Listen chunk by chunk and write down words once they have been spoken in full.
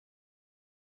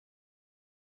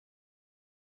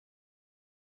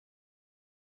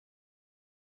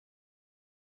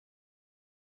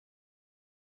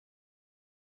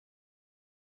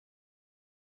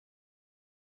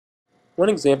One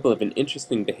example of an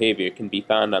interesting behavior can be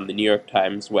found on the New York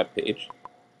Times webpage.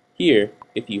 Here,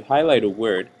 if you highlight a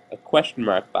word, a question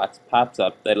mark box pops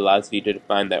up that allows you to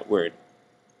define that word.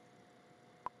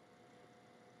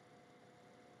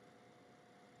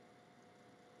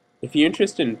 If you're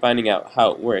interested in finding out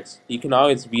how it works, you can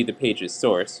always view the page's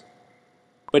source,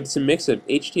 but it's a mix of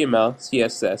HTML,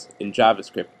 CSS, and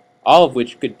JavaScript, all of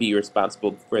which could be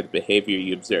responsible for the behavior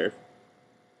you observe.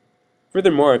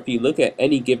 Furthermore, if you look at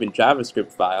any given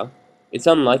JavaScript file, it's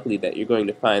unlikely that you're going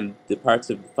to find the parts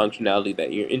of the functionality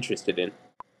that you're interested in.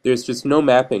 There's just no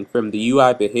mapping from the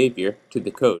UI behavior to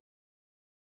the code.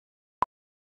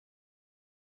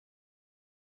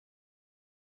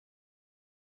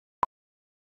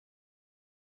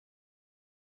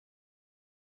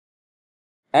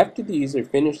 After the user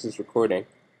finishes recording,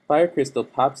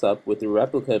 FireCrystal pops up with a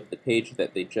replica of the page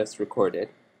that they just recorded.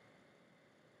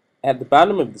 At the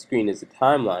bottom of the screen is a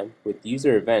timeline with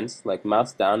user events like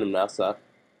mouse down and mouse up,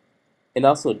 and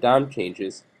also DOM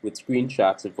changes with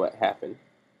screenshots of what happened.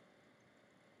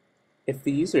 If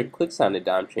the user clicks on a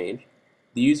DOM change,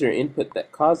 the user input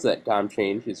that caused that DOM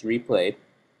change is replayed,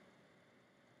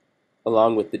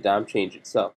 along with the DOM change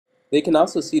itself. They can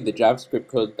also see the JavaScript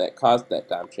code that caused that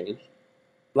DOM change.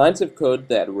 Lines of code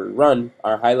that were run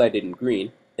are highlighted in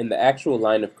green, and the actual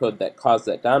line of code that caused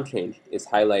that DOM change is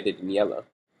highlighted in yellow.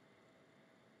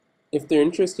 If they're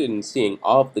interested in seeing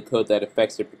all of the code that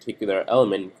affects a particular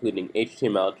element, including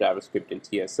HTML, JavaScript, and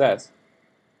CSS,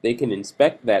 they can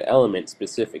inspect that element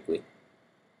specifically.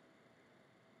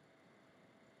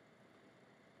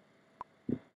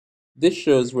 This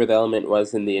shows where the element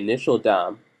was in the initial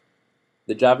DOM,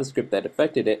 the JavaScript that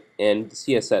affected it, and the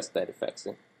CSS that affects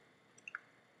it.